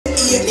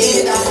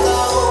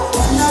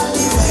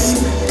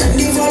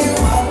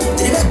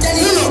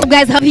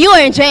Guys, hope you are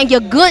enjoying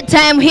your good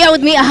time here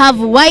with me. I have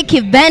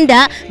Waiki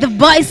Benda, the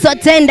boy so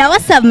tender.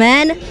 What's up,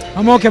 man?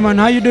 I'm okay, man.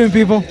 How you doing,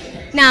 people?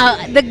 Now,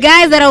 the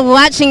guys that are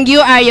watching you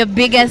are your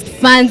biggest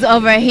fans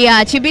over here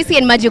at Chibisi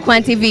and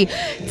Magicwan TV.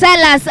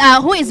 Tell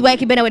us, who is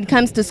Waiki Benda when it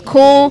comes to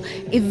school,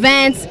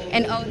 events,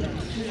 and all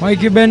that?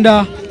 Waiki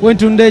Benda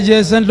went to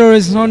Ndeje, St.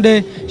 Lawrence,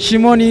 Sunday,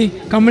 Shimoni,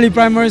 Kamali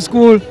Primary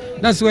School.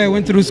 That's where I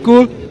went through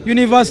school.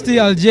 University,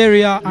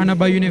 Algeria,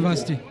 Annaba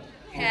University.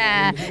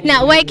 Yeah.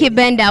 Now, Waiki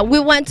Benda, we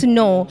want to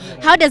know,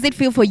 how does it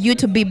feel for you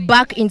to be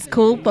back in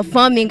school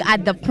performing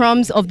at the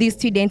proms of these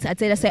students at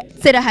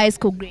Seda High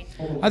School Green?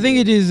 I think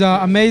it is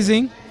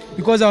amazing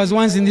because I was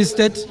once in this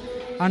state,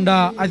 and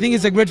I think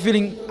it's a great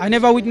feeling. I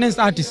never witnessed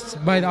artists,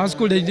 but our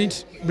school they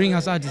didn't bring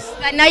us artists.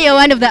 But now you're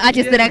one of the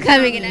artists that are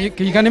coming in.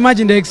 You can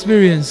imagine the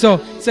experience. So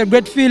it's a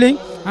great feeling,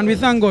 and we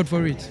thank God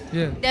for it.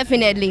 Yeah.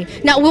 Definitely.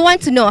 Now we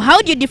want to know,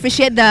 how do you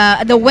differentiate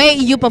the way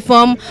you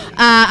perform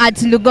at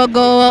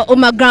Lugogo,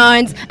 Uma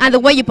Grounds, and the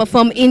way you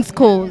perform in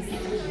schools?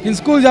 In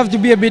schools, you have to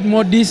be a bit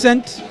more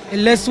decent,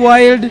 less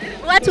wild.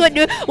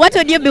 What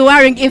would you be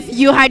wearing if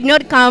you had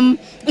not come?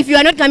 If you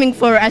are not coming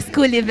for a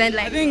school event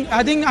like?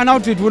 I think an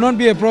outfit would not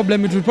be a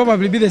problem. It would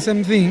probably be the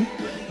same thing,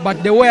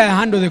 but the way I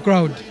handle the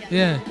crowd.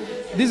 Yeah.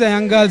 These are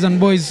young girls and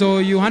boys, so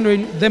you handle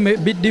them a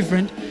bit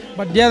different.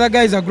 But the other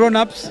guys are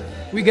grown-ups.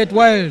 We get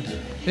wild.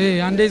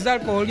 Hey, and there's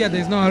alcohol. Yeah,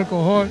 there's no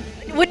alcohol.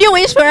 Would you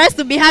wish for us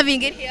to be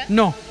having it here?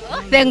 No.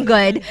 Oh, thank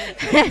God.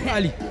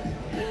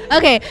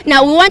 Okay,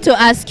 now we want to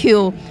ask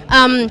you,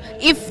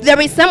 if there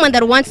is someone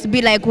that wants to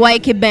be like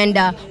Waiki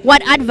Benda,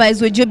 what advice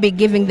would you be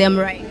giving them,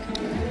 right?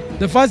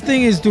 The first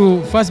thing is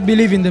to first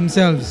believe in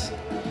themselves,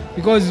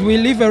 because we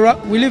live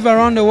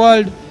around a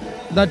world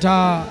that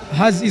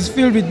is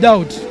filled with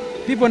doubt.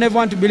 People never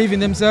want to believe in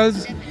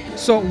themselves.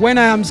 So when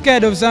I am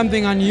scared of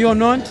something and you're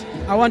not,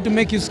 I want to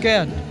make you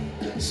scared.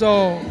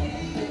 So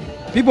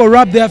people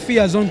wrap their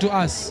fears onto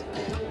us.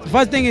 The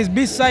first thing is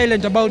be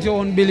silent about your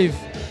own belief,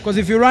 because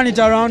if you run it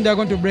around, they're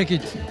going to break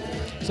it.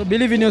 So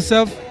believe in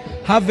yourself,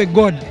 have a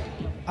God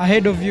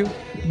ahead of you,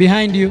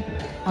 behind you,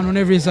 and on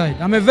every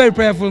side. I'm a very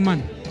prayerful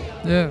man.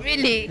 Yeah.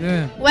 Really?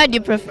 Yeah. Where do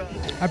you pray from?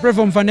 I pray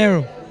from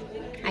Fanero.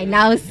 I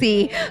now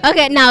see.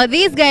 Okay, now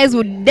these guys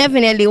would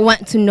definitely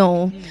want to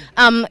know,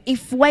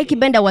 if Waiki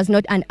Benda was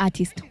not an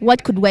artist,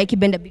 what could Waiki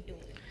Benda be doing?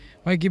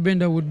 Waiki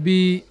Benda would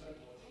be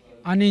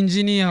an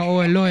engineer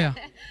or a lawyer.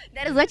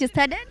 That is what you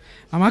studied?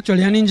 I'm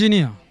actually an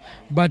engineer,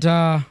 but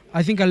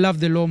I think I love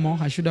the law more.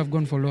 I should have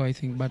gone for law, I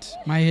think, but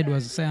my head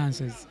was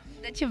sciences.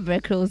 That you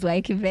break rules,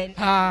 Waiki Benda?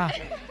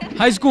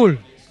 High school,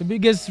 the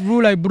biggest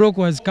rule I broke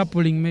was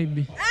coupling,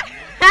 maybe.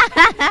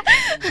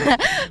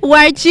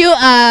 Weren't you,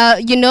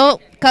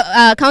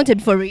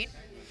 counted for it?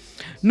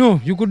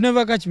 No, you could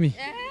never catch me.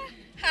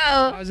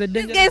 How?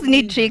 These guys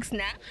need tricks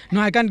now.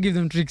 No, I can't give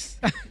them tricks.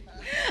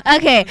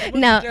 Okay,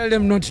 now tell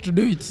them not to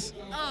do it.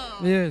 Oh,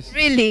 yes.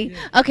 Really?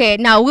 Yeah. Okay,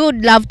 now we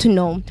would love to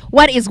know,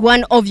 what is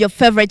one of your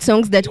favorite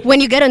songs that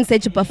when you get on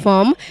stage to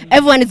perform,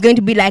 everyone is going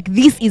to be like,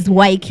 this is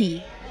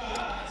Waiki?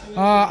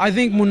 I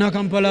think Muna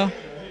Kampala,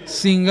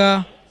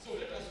 Singer,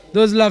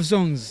 those love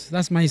songs,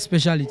 that's my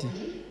specialty.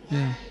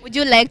 Yeah. Would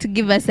you like to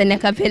give us an a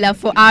cappella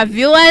for our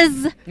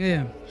viewers?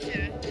 Yeah.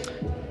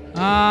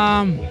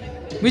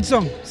 Which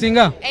song?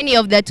 Singer? Any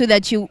of the two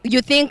that you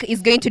think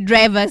is going to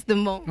drive us the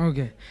most.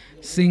 Okay.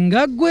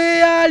 Singa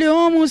gwe ali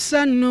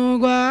omusano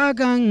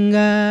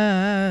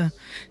gwakanga,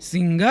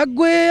 singa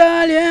gwe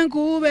ali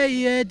enkube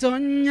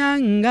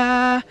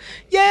yetonyanga,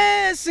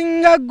 ye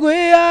singa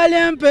gwe ali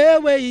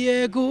empewe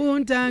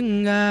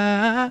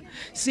yekuntanga,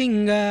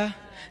 singa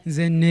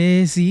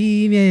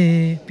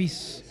zenesimye.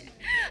 Peace.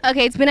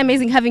 Okay, it's been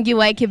amazing having you,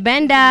 Waiki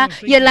Benda.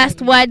 Your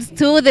last words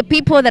to the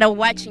people that are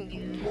watching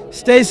you.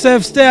 Stay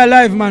safe, stay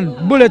alive,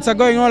 man. Bullets are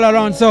going all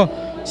around, so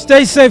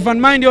stay safe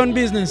and mind your own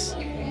business.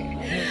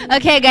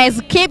 Okay, guys,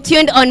 keep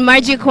tuned on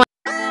Magicwan.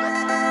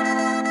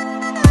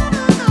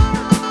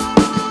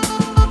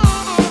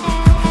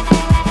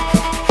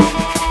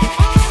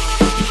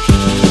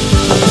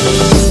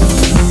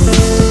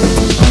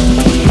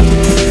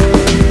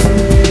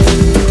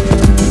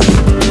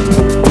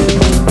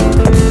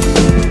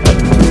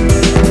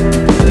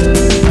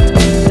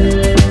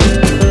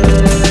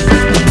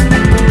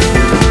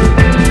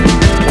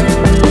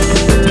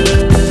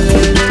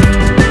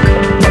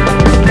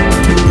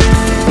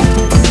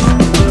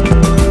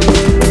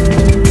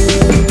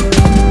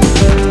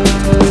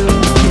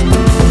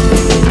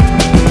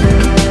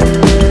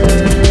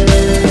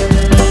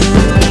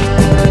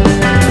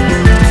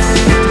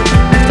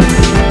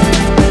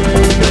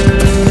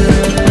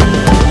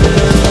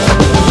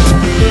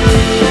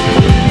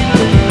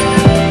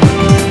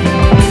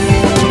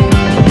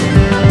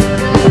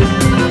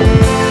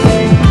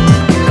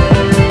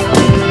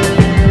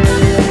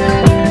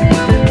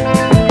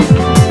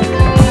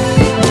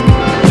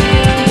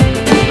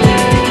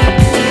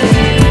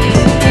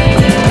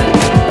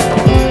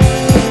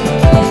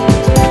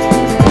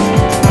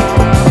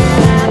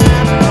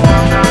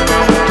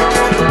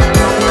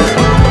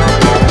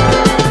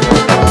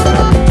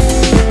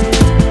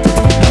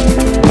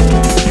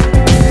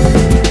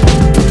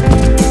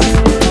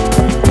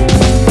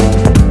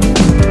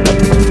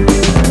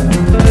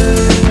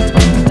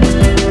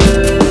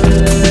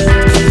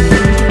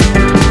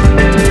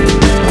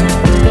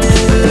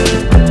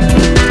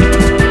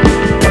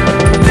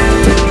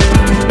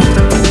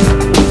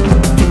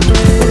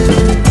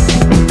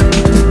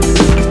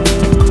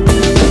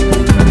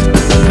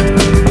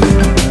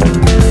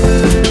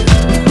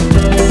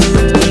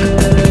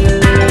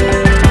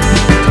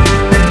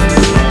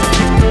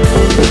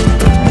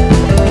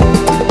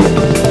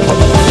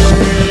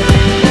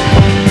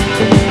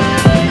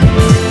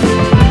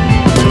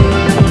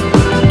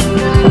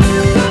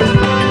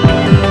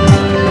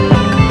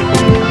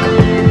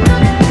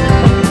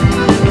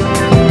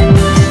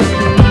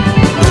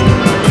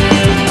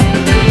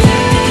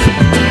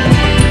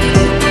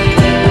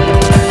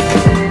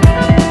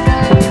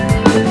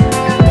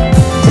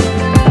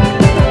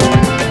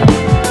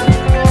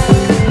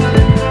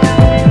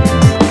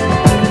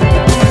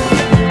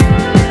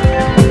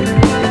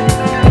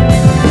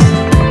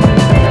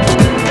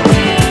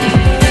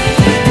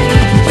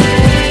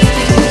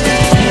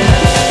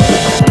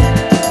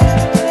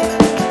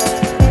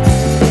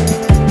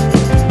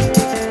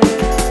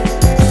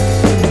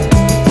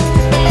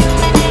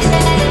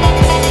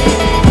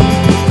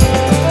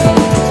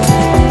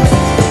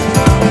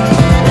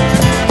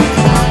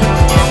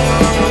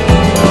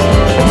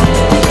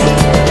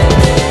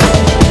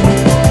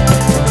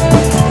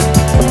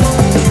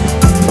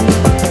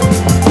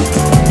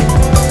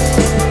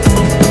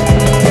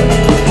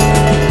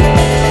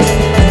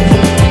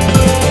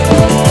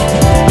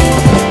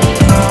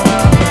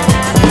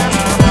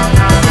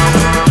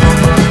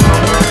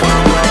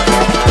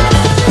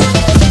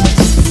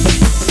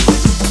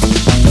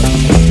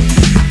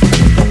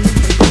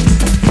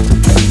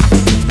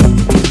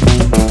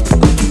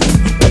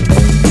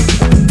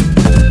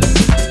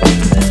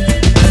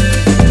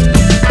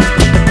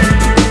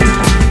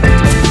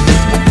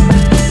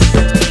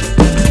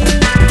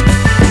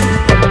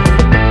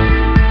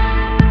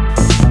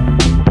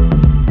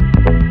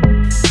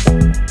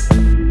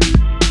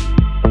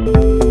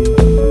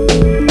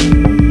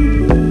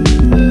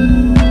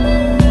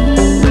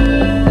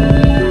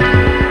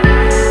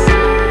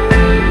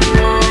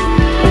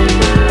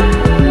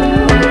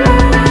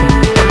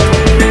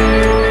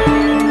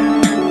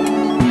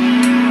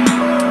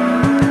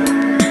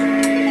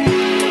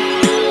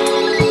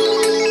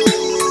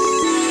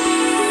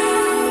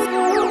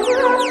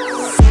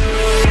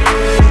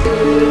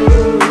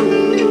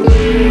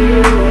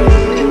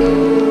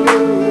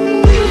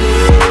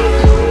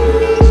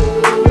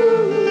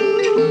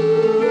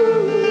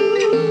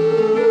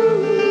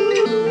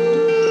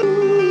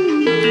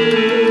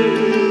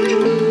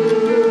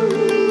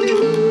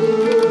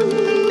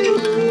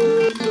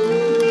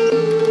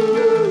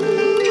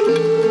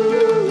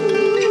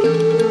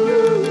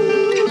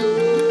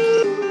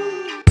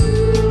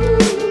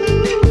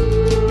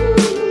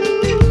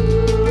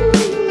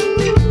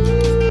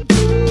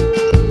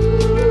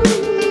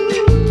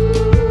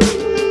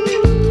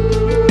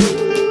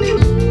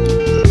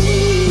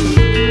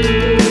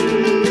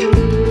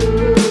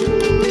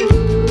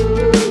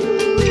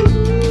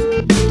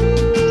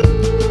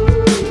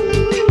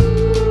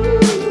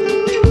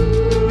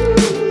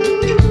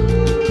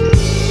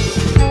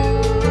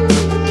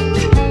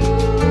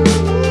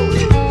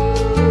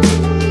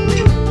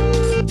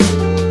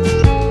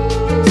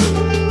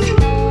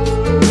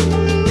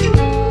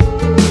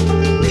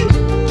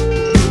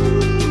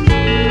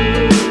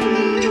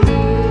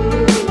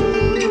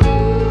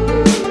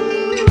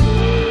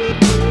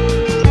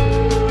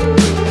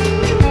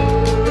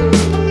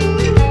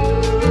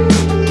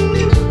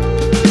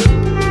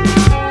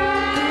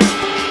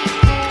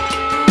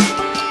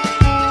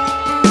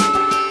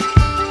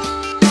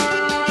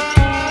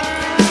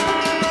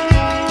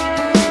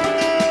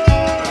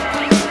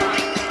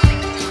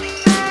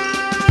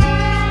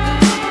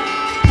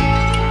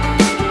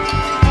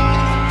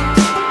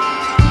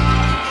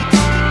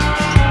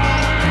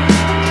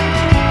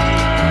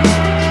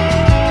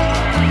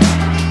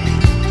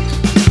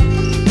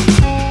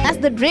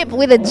 drip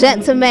with a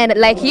gentleman.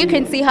 Like you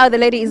can see how the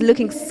lady is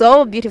looking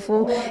so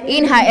beautiful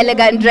in her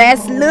elegant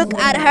dress. Look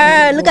at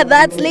her. Look at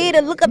that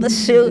slit. Look at the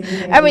shoe.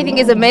 Everything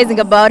is amazing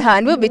about her.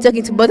 And we'll be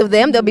talking to both of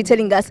them. They'll be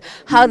telling us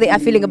how they are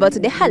feeling about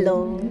today. Hello.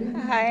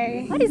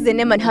 Hi, What is the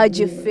name and how do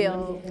you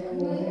feel?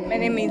 my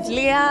name is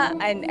Leah,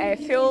 and I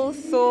feel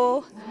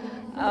so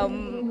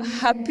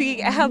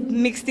happy. I have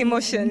mixed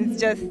emotions.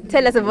 Just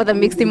Tell us about the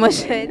mixed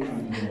emotions.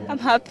 I'm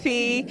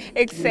happy,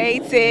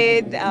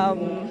 excited.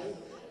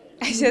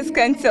 I just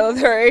can't tell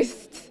the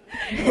rest.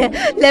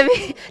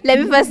 let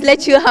me first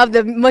let you have the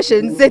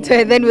emotions settle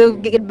and then we'll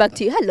get back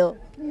to you. Hello.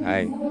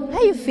 Hi, How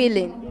are you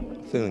feeling?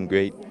 feeling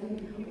great.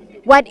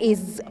 What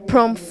is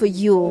prom for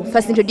you?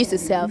 First introduce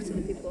yourself to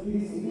the people.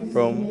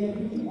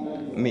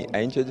 From me,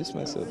 I introduce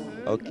myself.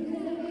 Okay.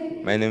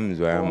 My name is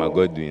Warama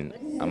Godwin.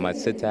 I'm at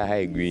Seta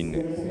High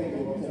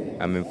Green.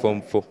 I'm in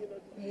Form 4.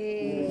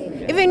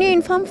 Even you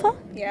in Form 4?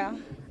 Yeah.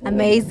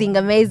 Amazing,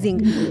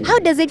 amazing. How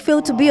does it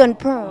feel to be on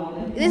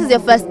prom? This is your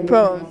first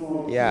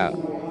prom. Yeah,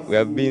 we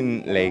have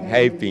been like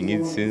hyping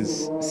it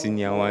since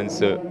senior one,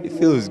 so it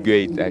feels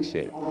great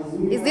actually.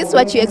 Is this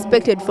what you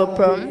expected for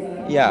prom?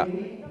 Yeah,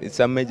 it's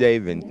a major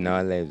event in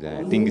our lives,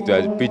 and I think it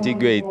was pretty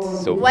great.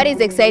 So What is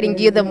exciting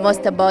you the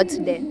most about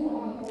today?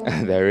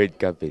 the red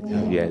carpet,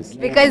 obviously.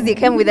 Because you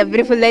came with a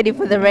beautiful lady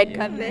for the red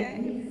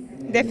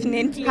carpet.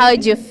 Definitely. How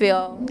did you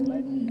feel?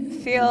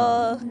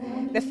 Feel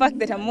the fact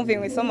that I'm moving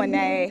with someone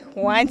I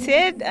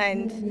wanted,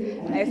 and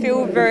I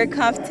feel very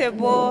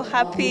comfortable,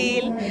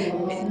 happy.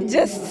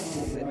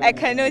 Just I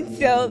cannot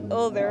tell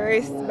all the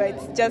rest,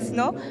 but just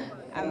know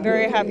I'm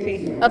very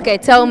happy. Okay,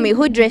 tell me,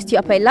 who dressed you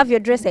up? I love your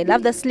dress, I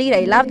love the slit,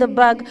 I love the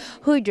bag.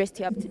 Who dressed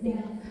you up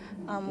today?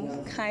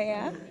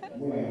 Kaya,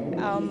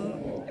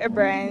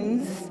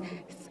 brands.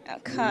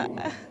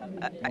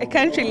 I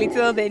can't really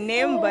tell the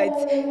name, but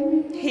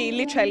he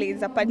literally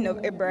is a partner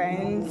of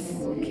brands.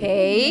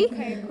 Okay.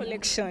 Kai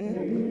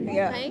collection,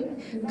 yeah.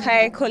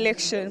 Kai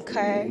collection,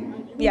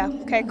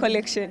 Kai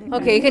collection.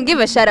 Okay, you can give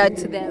a shout out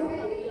to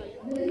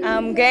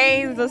them.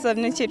 Guys, those who have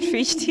not yet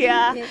reached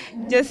here,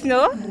 just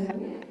know,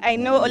 I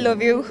know all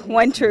of you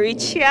want to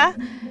reach here.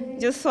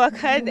 Just work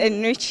hard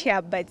and reach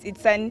here, but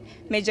it's a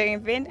major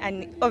event,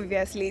 and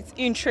obviously it's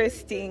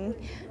interesting.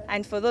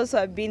 And for those who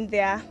have been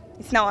there,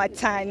 it's now a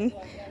turn.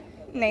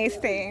 Nice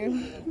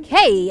thing.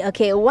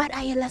 Okay, what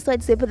are your last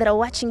words to the people that are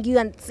watching you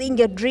and seeing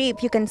your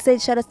drip? You can say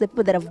shout out to the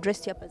people that have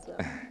dressed you up as well.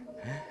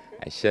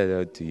 I shout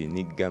out to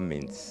Unique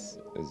Garments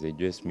because they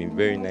dress me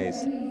very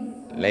nice.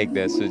 Like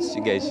their suits,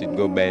 you guys should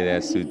go buy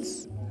their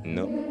suits. You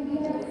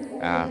know.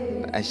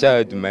 I shout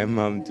out to my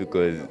mom too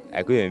because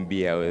I couldn't be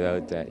here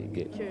without her. You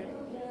get. Sure.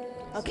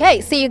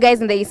 Okay, see you guys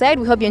on the east side.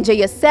 We hope you enjoy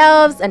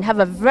yourselves and have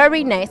a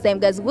very nice time,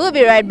 guys. We'll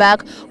be right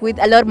back with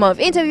a lot more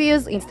of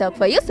interviews in stock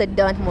for you, so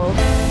don't move.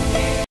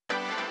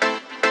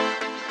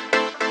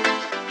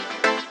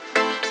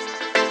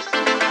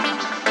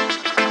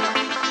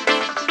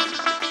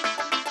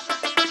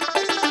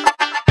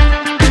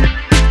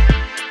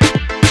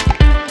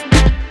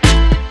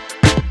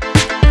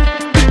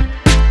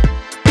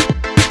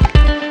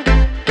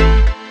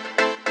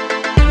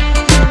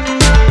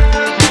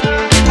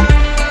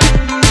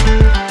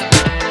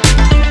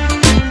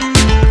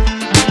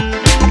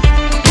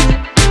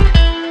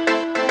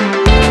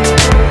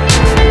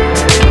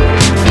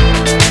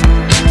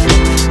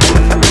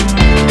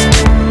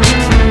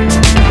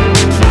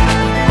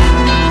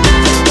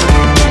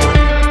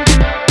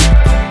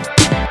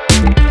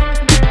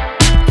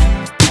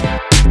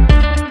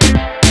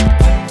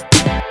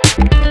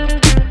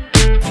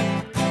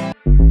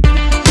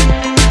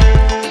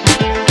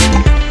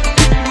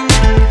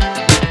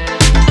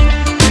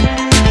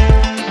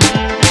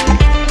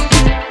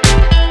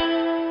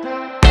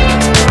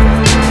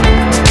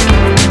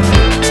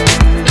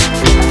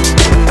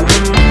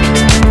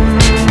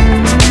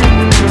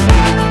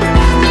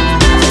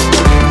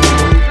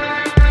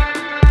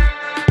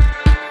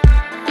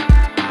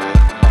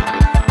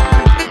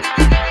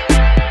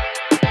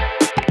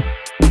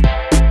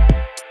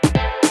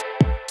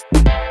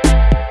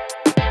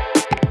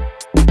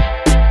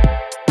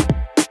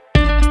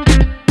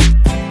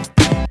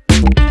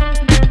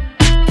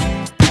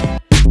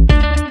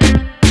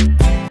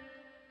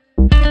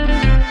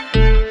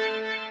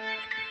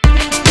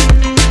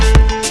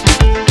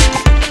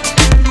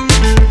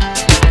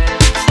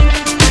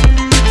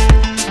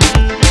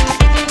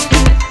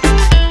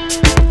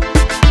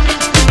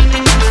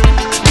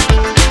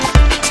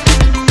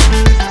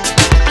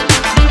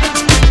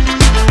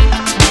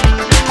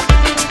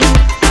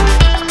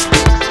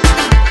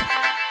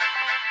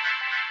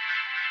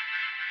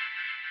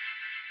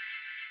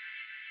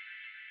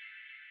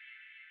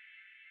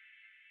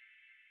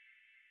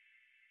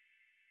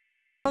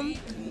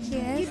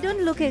 Yes, You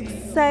don't look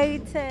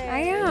excited. I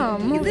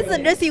am. Is this the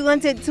dress you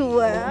wanted to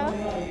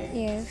wear?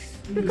 Yes,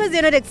 Because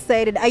you're not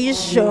excited. Are you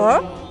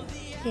sure?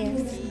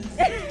 yes.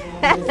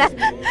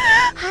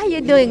 How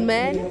you doing,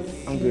 man?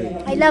 I'm good.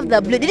 I love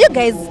the blue. Did you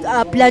guys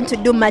plan to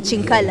do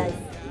matching colors?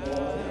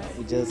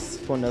 We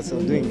just found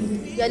ourselves doing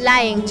it. You're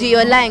lying, G.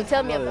 You're lying.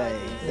 Tell me Not about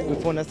lying. We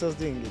found ourselves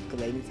doing it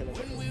because I need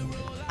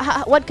to.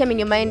 what came in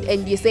your mind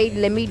and you said,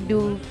 let me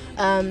do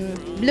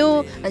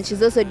blue, and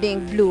she's also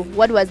doing blue?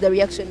 What was the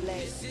reaction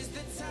like?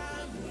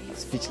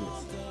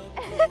 Speechless.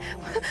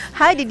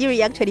 How did you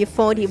react when you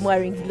found him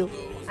wearing blue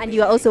and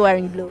you are also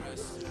wearing blue?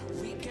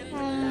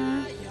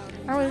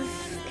 I was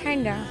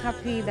kind of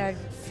happy that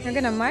we're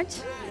gonna match.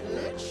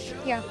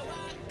 Yeah.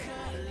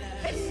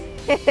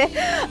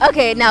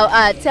 Okay,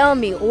 now tell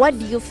me, what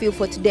do you feel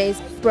for today's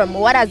prom?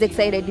 What has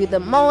excited you the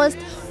most?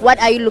 What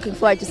are you looking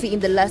forward to see in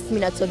the last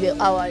minutes of your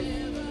hour?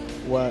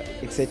 What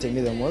excited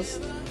me the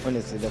most,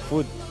 honestly, the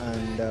food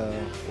and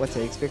what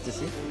I expect to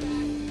see.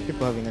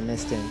 People having a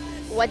nice time.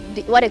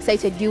 What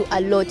excited you a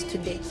lot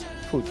today?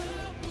 Food.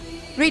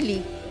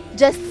 Really?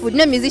 Just food?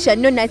 No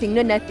musician, no nothing,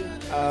 no nothing.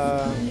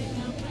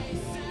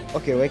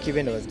 Okay, work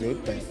event was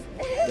good, but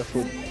the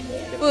food.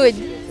 Food.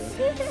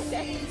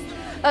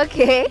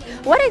 Okay.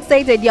 What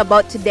excited you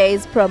about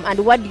today's prom, and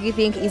what do you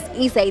think is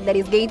inside that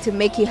is going to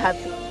make you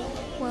happy?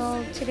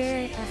 Well,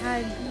 today I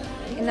had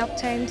enough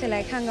time to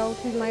like hang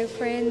out with my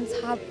friends,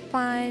 have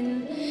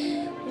fun.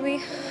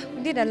 We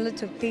did a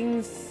lot of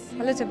things,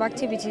 a lot of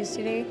activities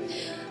today.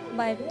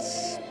 But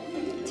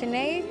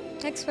tonight,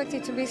 I expect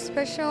it to be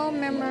special,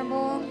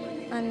 memorable,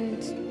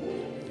 and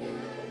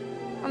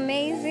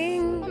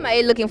amazing. Am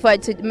I looking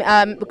forward to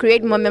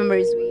create more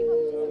memories with?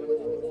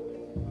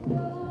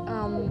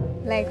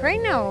 Like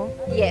right now,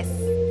 Yes,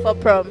 for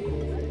prom.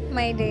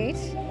 my date.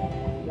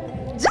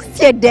 Just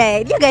your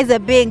date. You guys are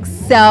being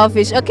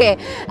selfish. Okay,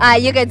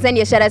 you can send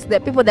your shout outs to the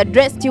people that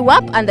dressed you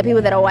up and the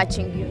people that are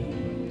watching you.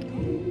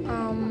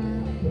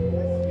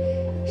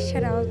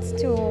 Shout outs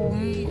to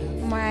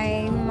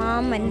my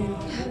mom and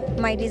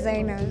my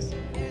designers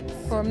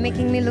for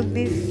making me look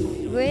this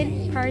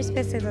good. Paris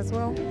Spaces as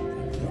well.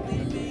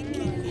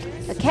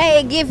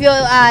 Okay, give your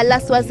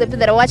last words to the people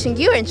that are watching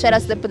you and shout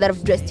outs to the people that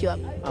have dressed you up.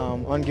 I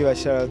want to give a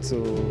shout out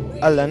to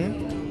Alan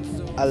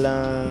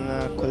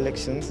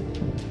Collections.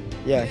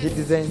 Yeah, he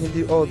did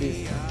all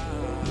this.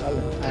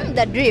 Alan, and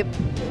The drip.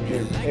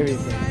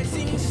 everything.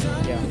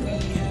 Yeah.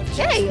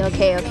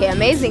 Okay,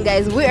 amazing,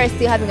 guys. We are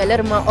still having a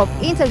little more of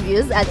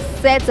interviews at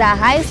Seta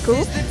High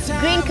School,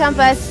 Green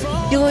Campus.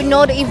 Do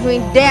not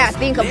even dare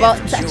think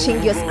about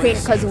touching your screen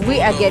because we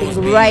are getting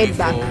right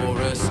back.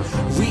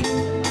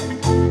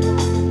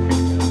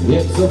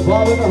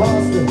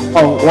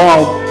 Oh,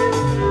 wow.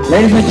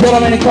 Ladies and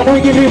gentlemen, can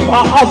we give him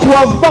a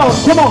 12 pound?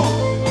 Come on.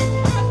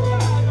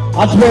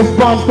 A 12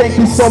 pound, thank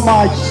you so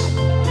much.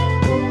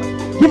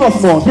 Give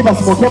us more, come on.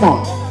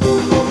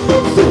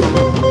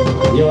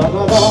 You got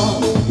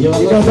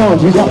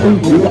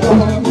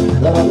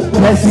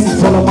blessings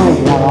for the mic.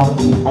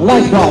 I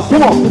like that,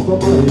 come on.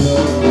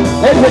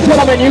 Ladies and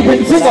gentlemen, you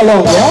can sing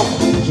along, yeah?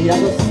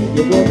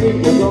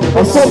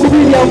 I'm so happy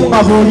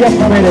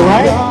you're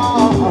right?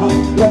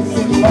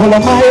 Pull 1,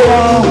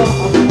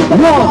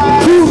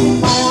 2.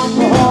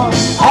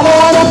 I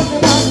don't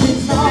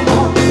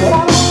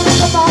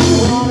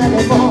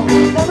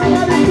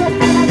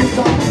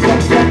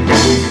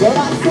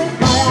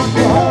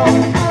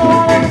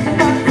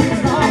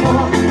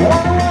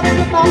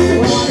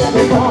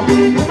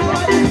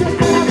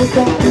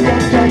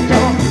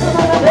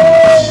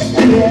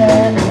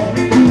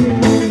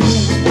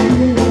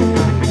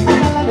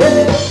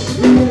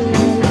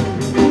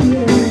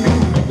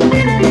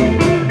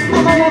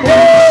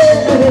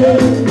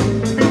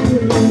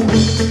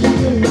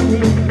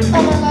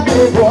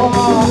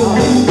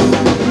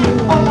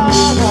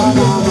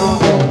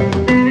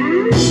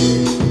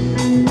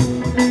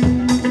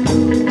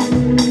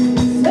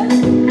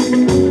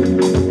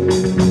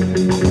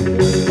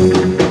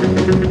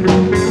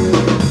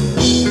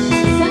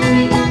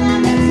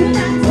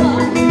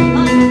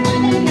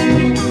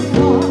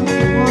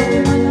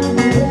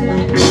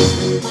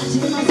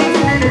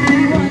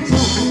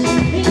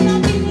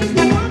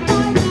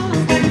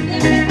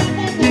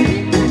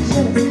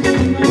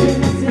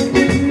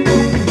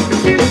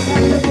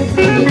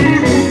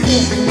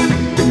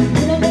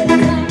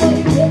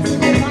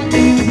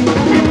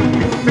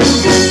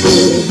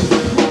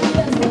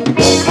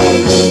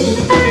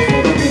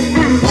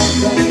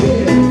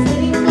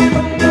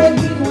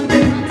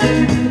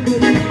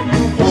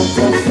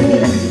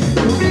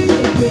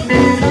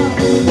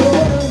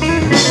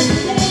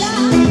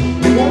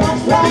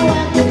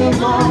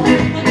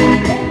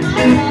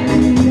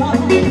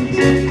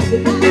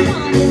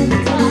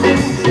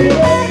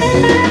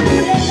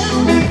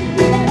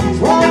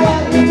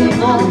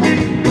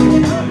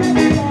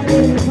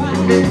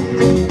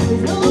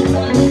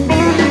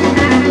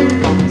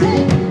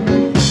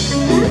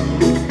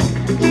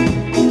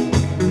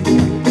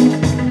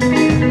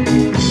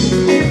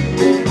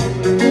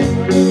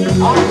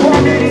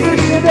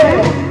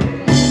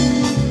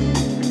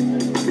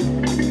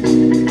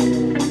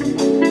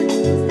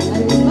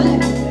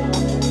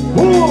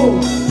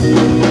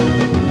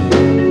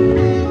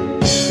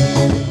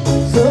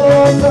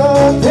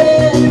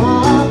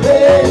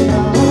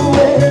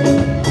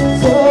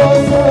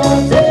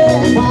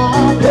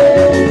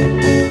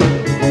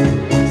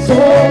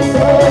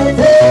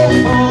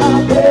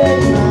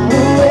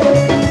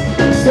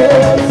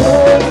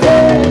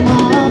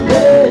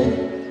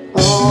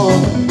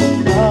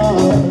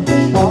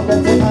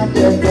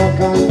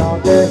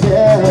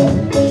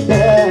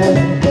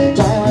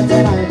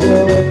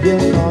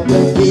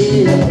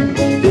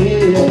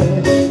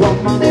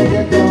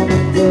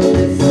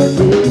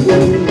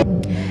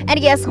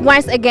yes,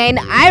 once again,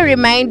 I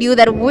remind you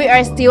that we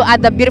are still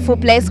at the beautiful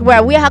place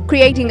where we are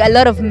creating a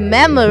lot of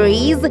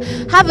memories,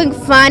 having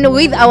fun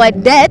with our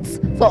dates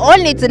for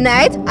only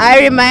tonight.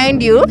 I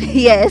remind you,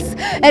 yes.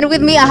 And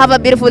with me, I have a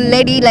beautiful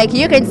lady, like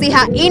you can see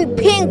her in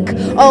pink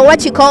or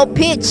what you call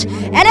peach,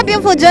 and a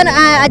beautiful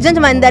a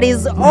gentleman that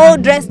is all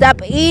dressed up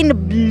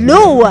in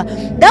blue.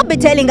 They'll be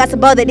telling us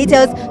about the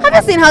details. Have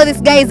you seen how this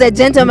guy is a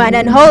gentleman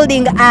and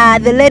holding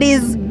the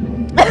ladies?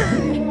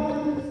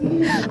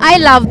 I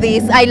love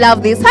this. I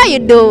love this. How you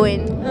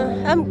doing?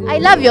 I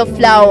love your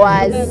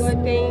flowers.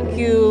 Thank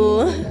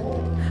you.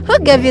 Who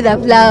gave you the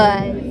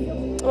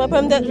flowers? My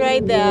prom date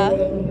right there.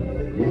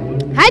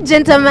 Hi,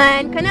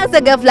 gentlemen. Can you also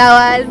get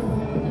flowers?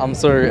 I'm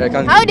sorry, I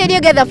can't. How did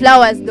you get the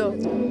flowers, though?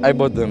 I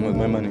bought them with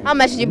my money. How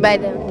much did you buy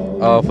them?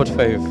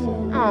 45.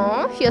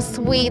 Oh, you're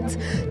sweet.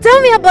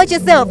 Tell me about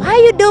yourself. How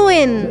you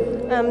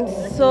doing? I'm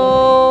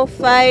so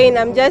fine.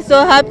 I'm just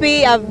so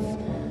happy. I've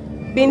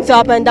been so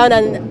up and down,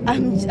 and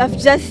I've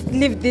just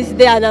lived this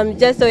day, and I'm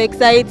just so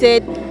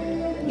excited.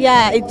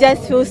 Yeah, it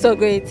just feels so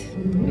great.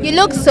 You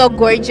look so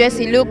gorgeous.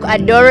 You look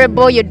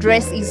adorable. Your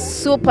dress is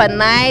super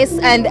nice,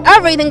 and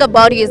everything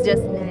about you is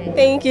just nice.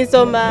 Thank you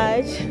so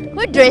much.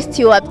 Who dressed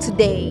you up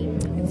today?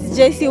 It's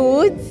Jessie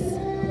Woods.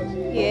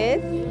 Yes.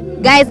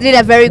 Guys did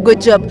a very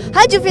good job.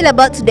 How do you feel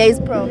about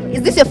today's prom?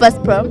 Is this your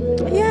first prom?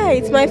 Yeah,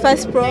 it's my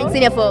first prom.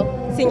 Senior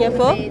 4. Senior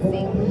 4.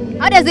 Amazing.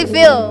 How does it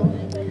feel?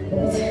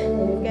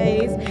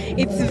 Guys,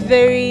 it's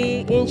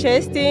very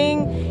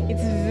interesting.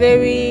 It's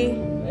very,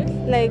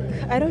 like,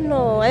 I don't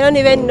know. I don't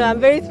even know. I'm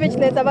very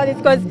speechless about it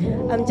because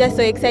I'm just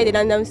so excited,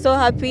 and I'm so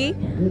happy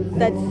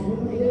that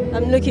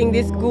I'm looking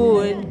this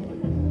good.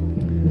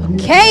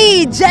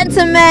 Okay,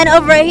 gentlemen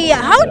over here,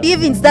 how do you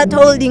even start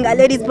holding a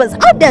lady's purse?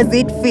 How does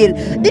it feel?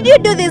 Did you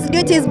do these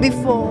duties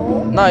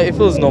before? Nah, it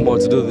feels normal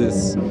to do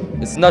this.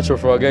 It's natural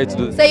for a guy to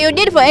do this. So you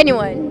did for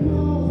anyone?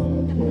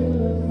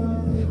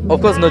 Of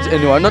course, not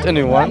anyone,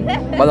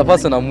 but the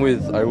person I'm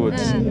with, I would.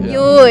 Yeah. You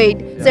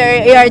would. So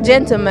you're a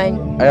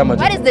gentleman. I am a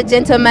What is the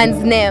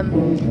gentleman's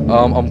name?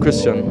 I'm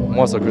Christian. I'm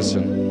also a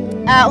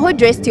Christian. Who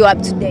dressed you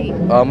up today?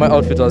 My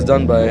outfit was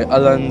done by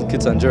Alan,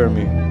 Kit, and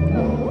Jeremy.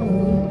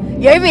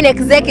 You're even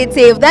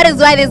executive. That is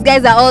why these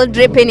guys are all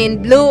dripping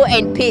in blue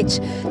and peach.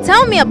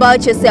 Tell me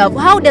about yourself.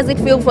 How does it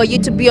feel for you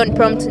to be on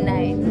prom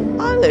tonight?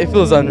 It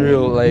feels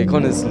unreal, like,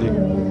 honestly.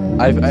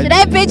 Should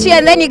I pitch you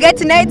and then you get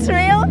tonight's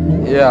real?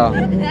 Yeah,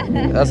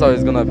 that's how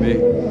it's gonna be.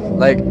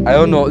 Like, I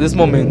don't know, this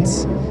moment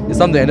is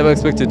something I never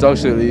expected to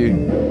actually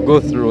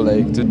go through,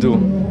 like, to do.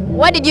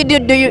 What did you do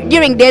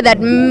during the day that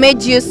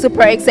made you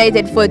super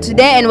excited for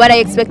today, and what are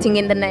you expecting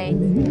in the night?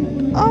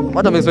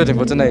 What I'm expecting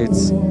for tonight?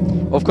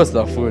 Of course,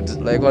 the food.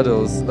 Like, what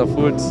else? The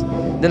food.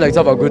 Then, like, to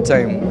have a good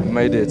time with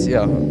my date.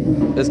 Yeah,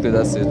 basically,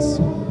 that's it.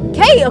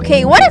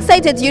 Okay. What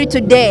excited you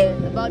today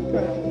about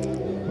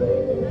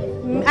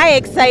prom? I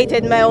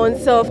excited my own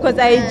self because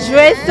I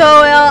dressed so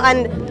well,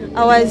 and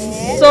I was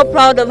so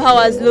proud of how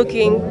I was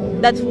looking.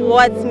 That's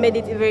what made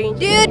it very interesting.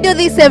 Do you do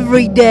this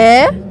every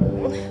day?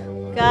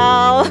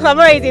 Girl, I'm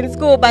already in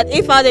school, but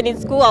if I wasn't in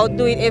school, I would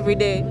do it every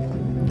day.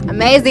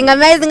 Amazing.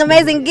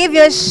 Give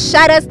your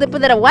shout outs to the people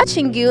that are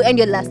watching you, and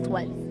your last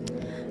one.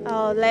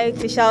 I would like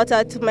to shout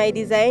out to my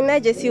designer,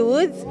 Jessie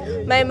Woods,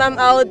 my mom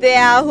out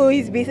there who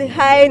is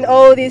behind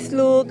all this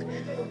look.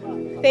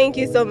 Thank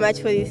you so much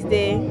for this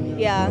day.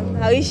 Yeah,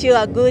 I wish you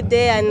a good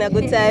day and a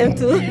good time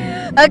too.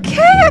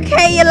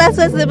 Okay, your last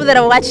one to the people that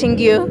are watching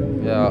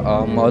you. Yeah,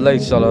 I would like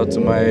to shout out to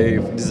my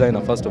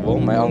designer, first of all,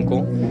 my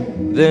uncle.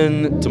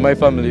 Then to my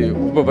family,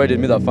 who provided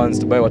me the funds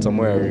to buy what I'm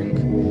wearing.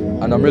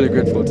 And I'm really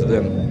grateful to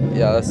them.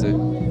 Yeah, that's it.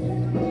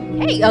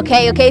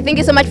 Okay. Thank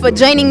you so much for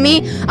joining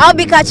me. I'll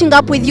be catching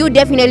up with you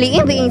definitely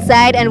in the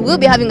inside, and we'll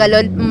be having a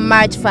lot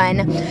much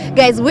fun.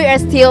 Guys, we are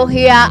still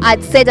here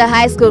at Seta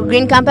High School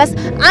Green Campus.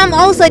 I'm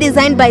also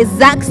designed by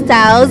Zach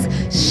Styles.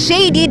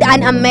 She did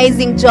an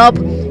amazing job.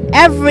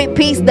 Every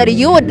piece that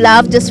you would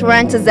love, just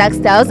run to Zach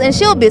Styles and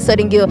she'll be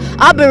sorting you.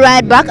 I'll be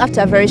right back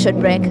after a very short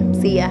break.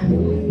 See ya.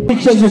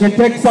 Pictures, you can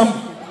take some.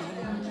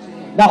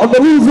 Now on the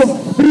rules of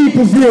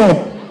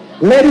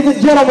 3-0, ladies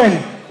and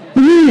gentlemen,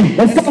 3,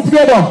 let's come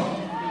together.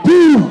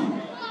 2,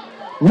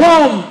 1,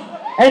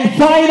 and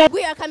final.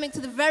 We are coming to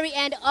the very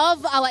end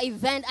of our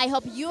event. I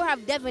hope you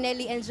have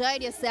definitely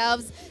enjoyed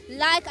yourselves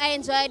like I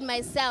enjoyed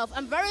myself.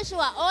 I'm very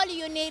sure all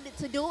you need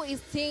to do is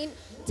tune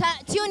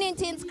in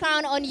Teens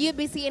Crown on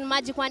UBC and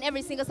Magic One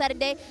every single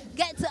Saturday.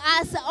 Get to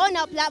us on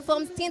our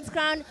platforms, Teens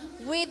Crown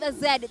with a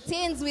Z,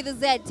 Teens with a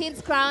Z,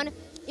 Teens Crown.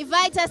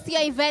 Invite us to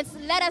your events.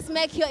 Let us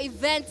make your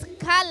events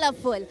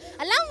colorful.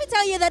 Allow me to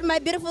tell you that my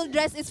beautiful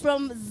dress is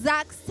from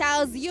Zach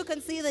Styles. You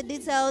can see the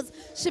details.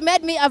 She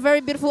made me a very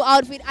beautiful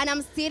outfit, and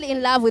I'm still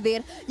in love with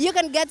it. You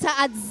can get her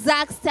at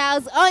Zach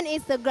Styles on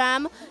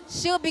Instagram.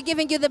 She'll be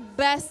giving you the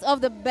best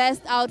of the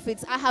best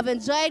outfits. I have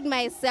enjoyed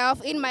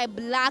myself in my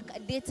black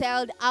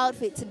detailed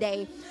outfit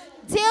today.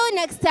 Till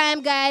next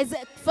time, guys,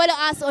 follow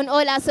us on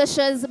all our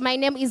socials. My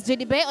name is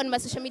Judy Bay on my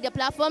social media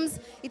platforms.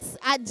 It's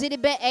at Judy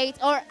Bay 8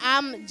 or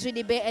I'm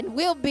Judy Bay, and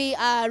we'll be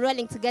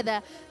rolling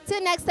together.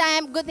 Till next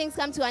time, good things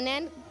come to an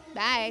end.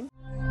 Bye.